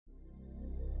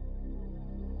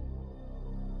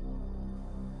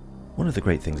One of the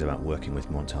great things about working with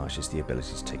Montage is the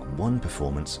ability to take one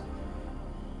performance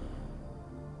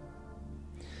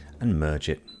and merge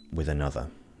it with another.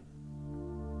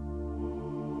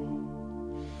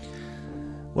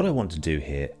 What I want to do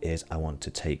here is I want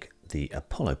to take the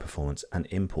Apollo performance and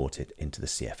import it into the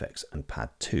CFX and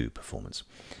Pad 2 performance.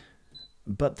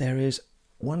 But there is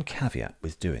one caveat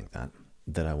with doing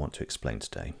that I want to explain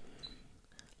today.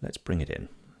 Let's bring it in.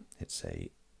 It's a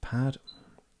pad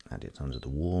and it's under the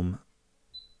warm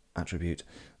attribute.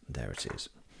 There it is.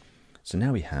 So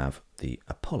now we have the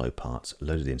Apollo parts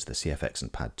loaded into the CFX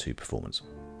and Pad 2 performance.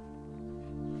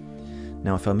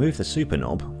 Now if I move the super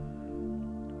knob,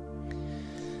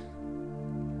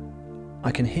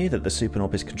 I can hear that the super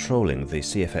knob is controlling the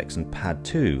CFX and Pad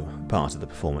 2 part of the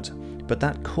performance, but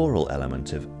that choral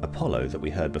element of Apollo that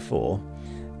we heard before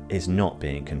is not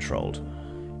being controlled.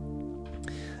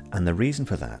 And the reason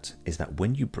for that is that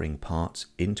when you bring parts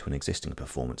into an existing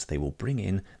performance, they will bring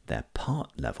in their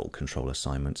part level control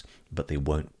assignments, but they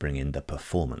won't bring in the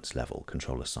performance level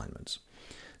control assignments.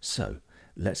 So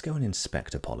let's go and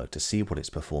inspect Apollo to see what its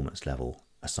performance level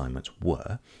assignments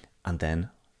were, and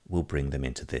then we'll bring them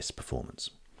into this performance.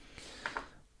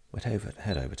 We'll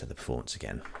head over to the performance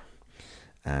again,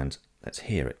 and let's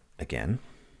hear it again.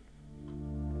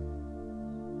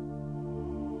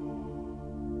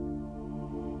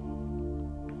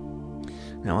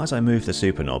 Now as I move the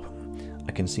super knob,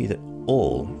 I can see that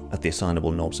all of the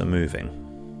assignable knobs are moving.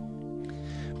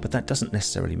 But that doesn't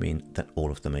necessarily mean that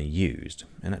all of them are used.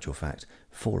 In actual fact,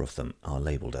 4 of them are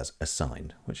labelled as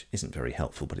assigned, which isn't very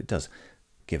helpful, but it does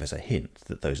give us a hint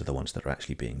that those are the ones that are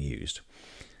actually being used.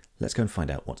 Let's go and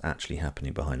find out what's actually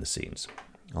happening behind the scenes.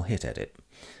 I'll hit Edit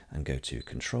and go to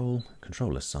Control,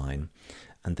 Control Assign,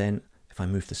 and then if I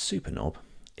move the super knob,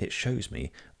 it shows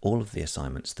me all of the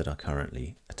assignments that are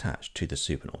currently attached to the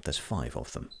super knob. There's 5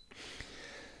 of them.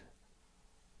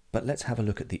 But let's have a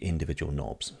look at the individual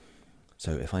knobs.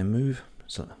 So if I move,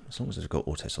 so as long as I've got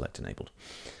auto select enabled,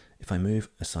 if I move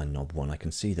assign knob 1, I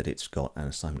can see that it's got an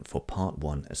assignment for part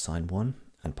 1 assign 1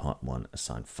 and part 1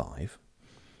 assign 5.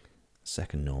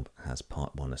 Second knob has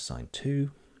part 1 assign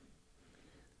 2.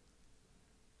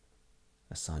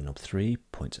 Assign knob 3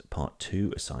 points at part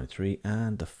 2 assign 3,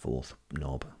 and the fourth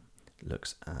knob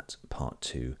looks at part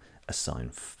 2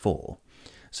 assign 4.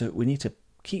 So we need to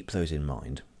keep those in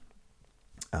mind,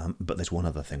 but there's one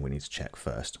other thing we need to check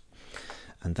first,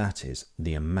 and that is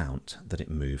the amount that it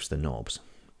moves the knobs.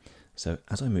 So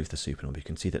as I move the super knob, you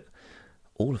can see that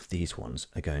all of these ones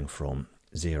are going from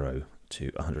 0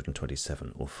 to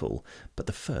 127 or full, but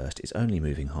the first is only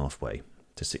moving halfway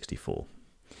to 64.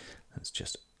 Let's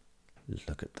just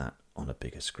look at that on a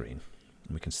bigger screen,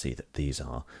 and we can see that these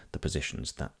are the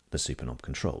positions that the super knob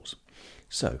controls.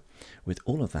 So with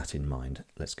all of that in mind,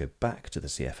 let's go back to the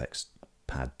CFX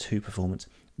Pad 2 performance,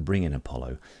 bring in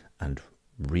Apollo, and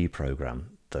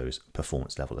reprogram those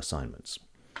performance level assignments.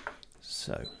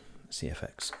 So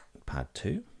CFX Pad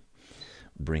 2,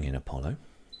 bring in Apollo.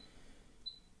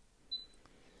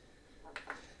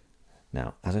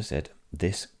 Now, as I said,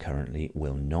 this currently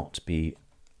will not be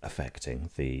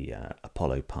affecting the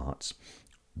Apollo parts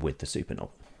with the super knob.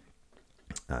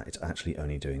 It's actually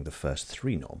only doing the first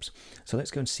 3 knobs. So let's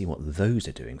go and see what those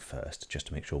are doing first, just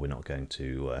to make sure we're not going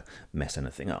to mess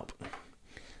anything up.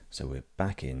 So we're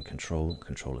back in Control,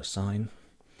 Control Assign.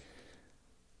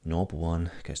 Knob 1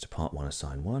 goes to part 1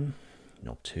 assign 1,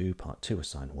 knob 2 part 2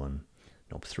 assign 1,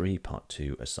 knob 3 part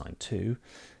 2 assign 2,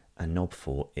 and knob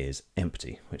 4 is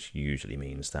empty, which usually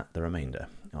means that the remainder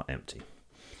are empty.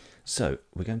 So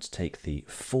we're going to take the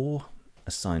 4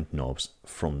 assigned knobs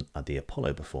from the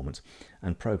Apollo performance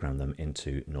and program them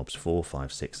into knobs 4,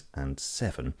 5, 6 and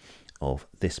 7 of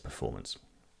this performance.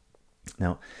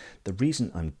 Now the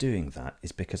reason I'm doing that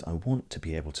is because I want to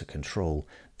be able to control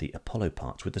the Apollo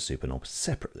parts with the super knob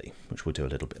separately, which we'll do a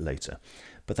little bit later.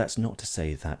 But that's not to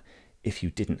say that if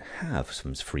you didn't have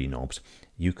some free knobs,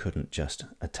 you couldn't just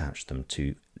attach them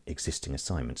to existing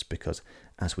assignments, because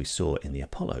as we saw in the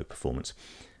Apollo performance,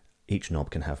 each knob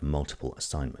can have multiple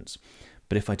assignments.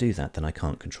 But if I do that, then I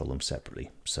can't control them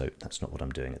separately. So that's not what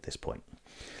I'm doing at this point.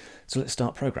 So let's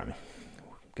start programming.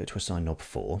 Go to assign knob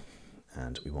 4,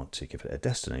 and we want to give it a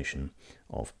destination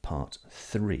of part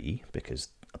 3, because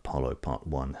Apollo part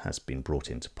 1 has been brought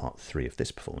into part 3 of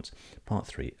this performance. Part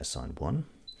 3 assign 1,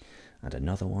 and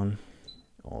another one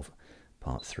of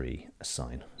part 3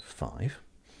 assign 5.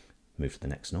 Move to the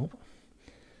next knob.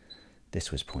 This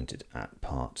was pointed at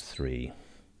part 3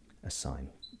 assign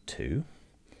 2.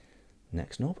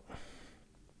 Next knob.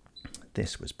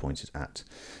 This was pointed at,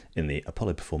 in the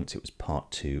Apollo performance, it was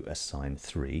part 2 assign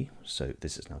 3. So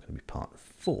this is now going to be part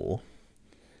 4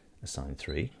 assign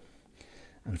 3.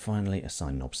 And finally,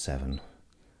 assign knob 7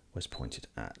 was pointed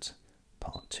at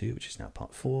part 2, which is now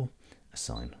part 4,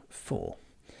 assign 4.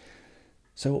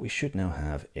 So what we should now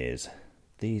have is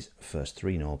these first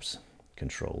 3 knobs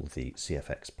control the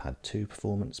CFX Pad 2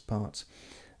 performance parts,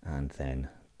 and then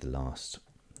the last,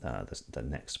 the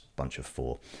next bunch of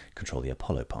 4 control the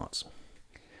Apollo parts.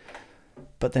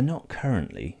 But they're not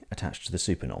currently attached to the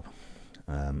super knob.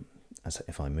 As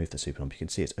if I move the super knob, you can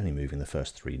see it's only moving the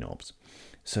first 3 knobs.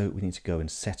 So we need to go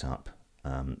and set up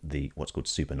the what's called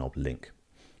super knob link.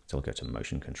 So I'll go to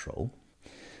motion control,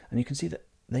 and you can see that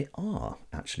they are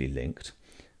actually linked,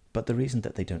 but the reason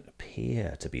that they don't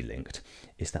appear to be linked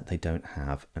is that they don't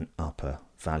have an upper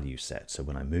value set. So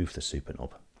when I move the super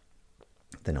knob,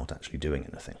 they're not actually doing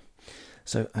anything.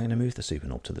 So I'm going to move the super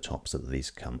knob to the top so that these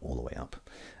come all the way up.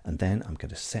 And then I'm going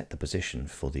to set the position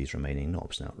for these remaining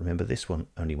knobs. Now remember, this one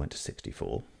only went to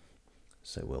 64.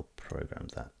 So we'll program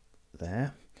that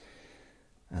there.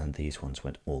 And these ones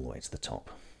went all the way to the top.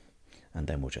 And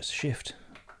then we'll just shift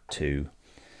to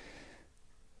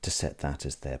set that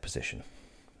as their position.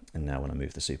 And now when I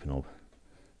move the super knob,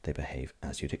 they behave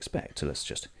as you'd expect. So let's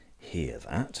just hear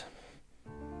that.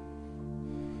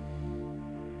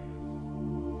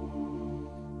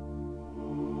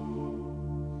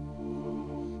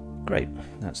 Great,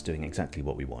 that's doing exactly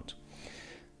what we want.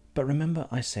 But remember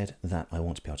I said that I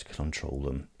want to be able to control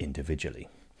them individually.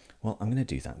 Well, I'm going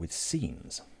to do that with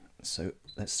scenes. So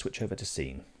let's switch over to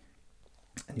scene.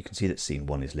 And you can see that scene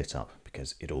 1 is lit up,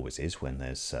 because it always is when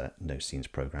there's no scenes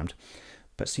programmed.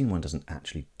 But scene 1 doesn't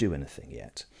actually do anything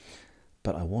yet.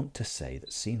 But I want to say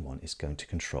that scene 1 is going to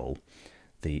control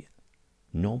the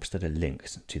knobs that are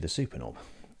linked to the super knob.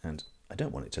 And I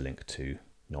don't want it to link to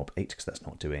knob 8 because that's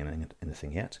not doing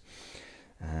anything yet.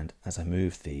 And as I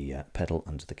move the pedal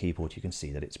under the keyboard, you can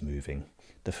see that it's moving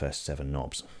the first 7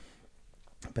 knobs.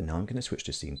 But now I'm going to switch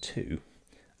to scene 2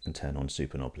 and turn on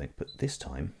super knob link, but this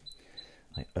time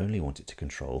I only want it to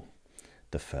control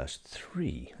the first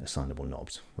 3 assignable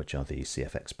knobs, which are the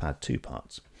CFX Pad 2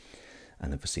 parts.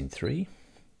 And then for scene 3,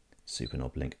 super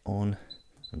knob link on,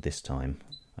 and this time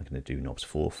I'm going to do knobs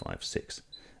 4, 5, 6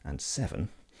 and 7.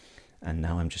 And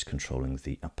now I'm just controlling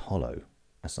the Apollo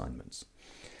assignments.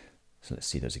 So let's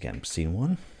see those again. Scene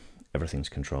 1, everything's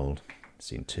controlled.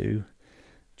 Scene 2,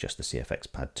 just the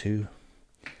CFX Pad 2.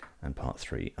 And part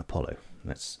 3, Apollo.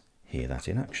 Let's hear that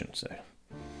in action. So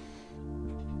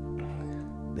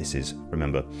this is,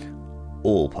 remember,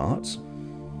 all parts.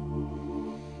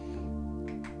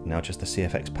 Now just the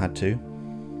CFX Pad 2.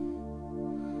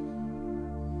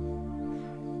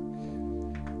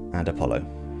 And Apollo.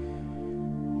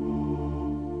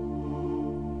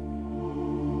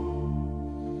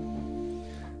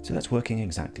 So that's working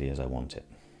exactly as I want it.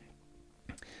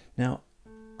 Now,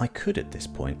 I could at this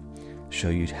point show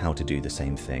you how to do the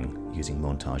same thing using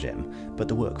Montage M, but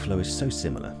the workflow is so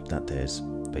similar that there's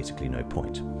basically no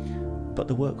point. But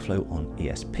the workflow on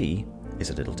ESP is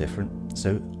a little different,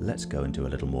 so let's go and do a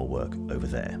little more work over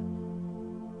there.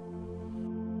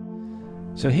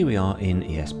 So here we are in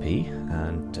ESP,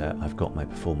 and I've got my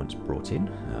performance brought in,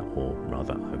 or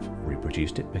rather I've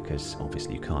reproduced it, because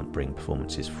obviously you can't bring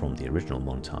performances from the original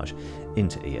montage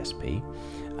into ESP.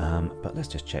 But let's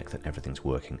just check that everything's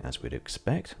working as we'd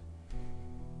expect.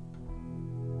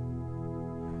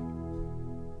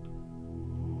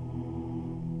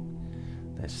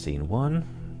 There's scene 1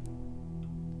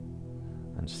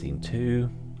 and scene 2.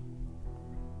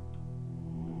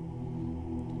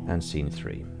 And scene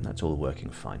 3. That's all working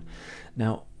fine.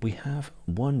 Now we have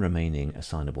one remaining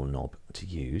assignable knob to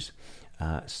use,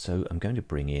 so I'm going to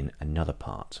bring in another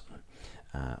part.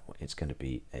 It's going to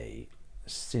be a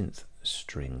synth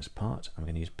strings part. I'm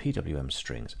going to use PWM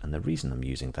Strings, and the reason I'm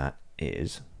using that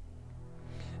is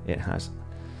it has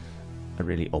a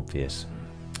really obvious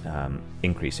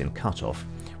increase in cutoff,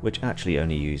 which actually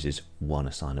only uses one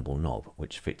assignable knob,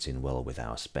 which fits in well with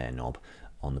our spare knob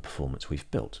on the performance we've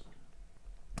built.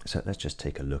 So let's just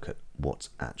take a look at what's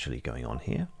actually going on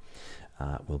here.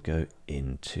 We'll go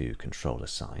into Control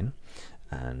Assign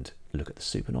and look at the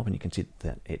super knob, and you can see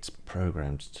that it's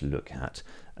programmed to look at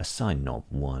assign knob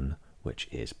 1, which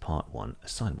is part 1,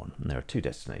 assign 1. And there are 2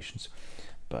 destinations,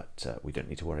 but we don't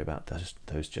need to worry about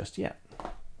those just yet.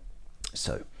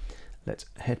 So let's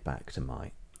head back to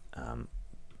my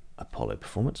Apollo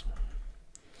performance.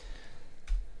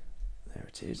 There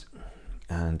it is.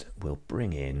 And we'll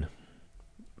bring in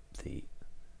the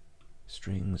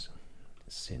strings,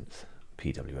 synth,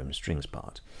 PWM strings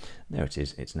part. There it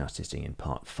is, it's now sitting in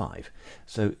part 5.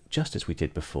 So just as we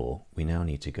did before, we now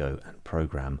need to go and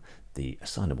program the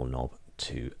assignable knob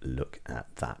to look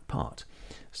at that part.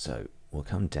 So we'll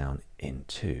come down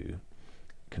into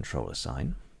control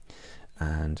assign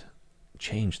and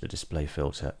change the display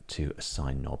filter to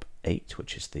assign knob 8,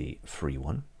 which is the free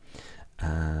one.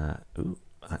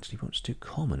 Actually wants to do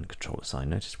common control assign.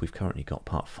 Notice we've currently got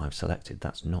part 5 selected.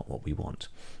 That's not what we want.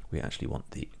 We actually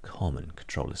want the common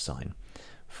control assign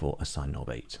for assign knob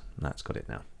 8. That's got it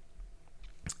now.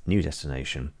 New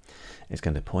destination is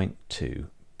going to point to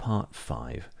part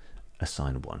 5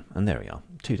 assign 1, and there we are,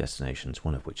 2 destinations,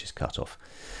 one of which is cut off.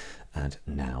 And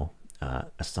now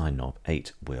assign knob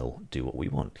 8 will do what we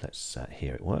want. Let's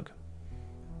hear it work.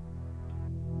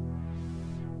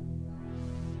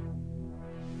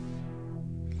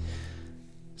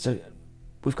 So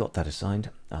we've got that assigned,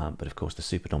 but of course the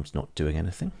super knob's not doing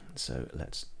anything. So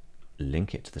let's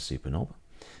link it to the super knob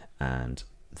and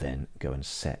then go and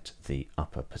set the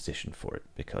upper position for it,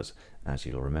 because as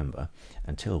you'll remember,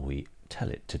 until we tell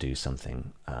it to do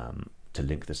something to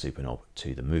link the super knob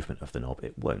to the movement of the knob,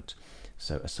 it won't.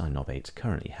 So assign knob 8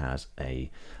 currently has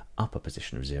a upper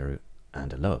position of 0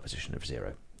 and a lower position of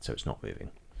 0, so it's not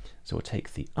moving. So we'll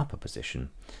take the upper position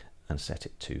and set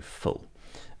it to full.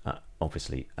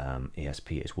 Obviously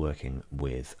ESP is working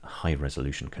with high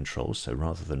resolution controls, so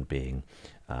rather than being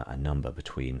a number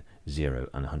between 0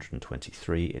 and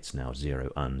 123, it's now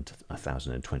 0 and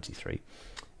 1023.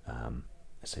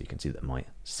 So you can see that my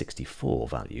 64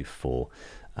 value for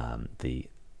the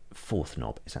fourth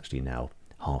knob is actually now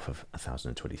half of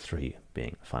 1023,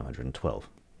 being 512,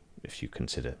 if you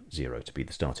consider 0 to be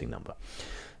the starting number.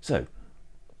 So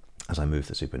as I move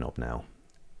the super knob now,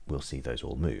 we'll see those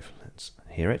all move. Let's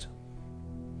hear it.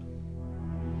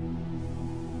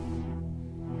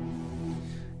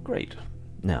 Great.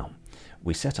 Now,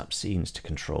 we set up scenes to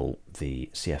control the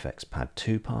CFX Pad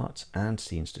 2 parts and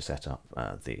scenes to set up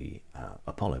the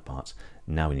Apollo parts.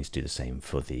 Now we need to do the same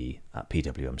for the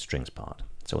PWM Strings part.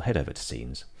 So we'll head over to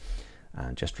scenes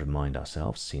and just remind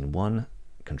ourselves, scene 1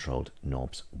 controlled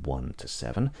knobs 1 to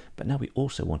 7, but now we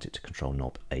also want it to control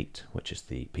knob 8, which is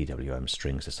the PWM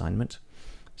Strings assignment.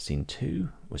 Scene 2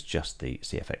 was just the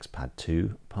CFX Pad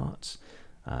 2 parts,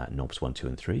 knobs 1, 2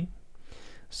 and 3.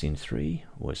 Scene 3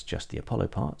 was just the Apollo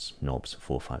parts, knobs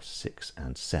 4, 5, 6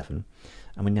 and 7.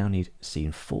 And we now need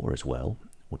scene 4 as well.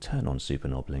 We'll turn on super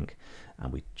knob link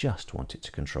and we just want it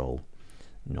to control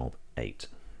knob 8.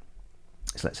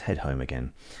 So let's head home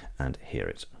again and hear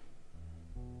it.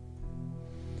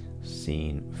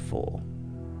 Scene 4.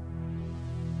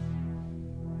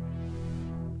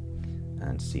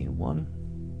 And scene 1.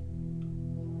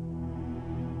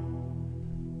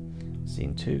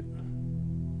 Scene 2.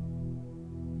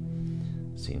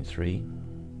 Scene 3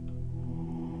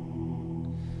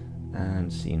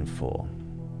 and scene 4.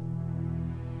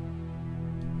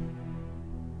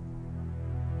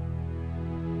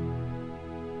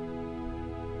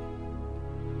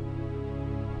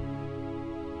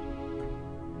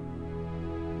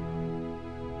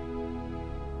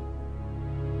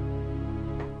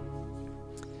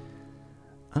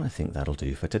 And I think that'll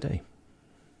do for today.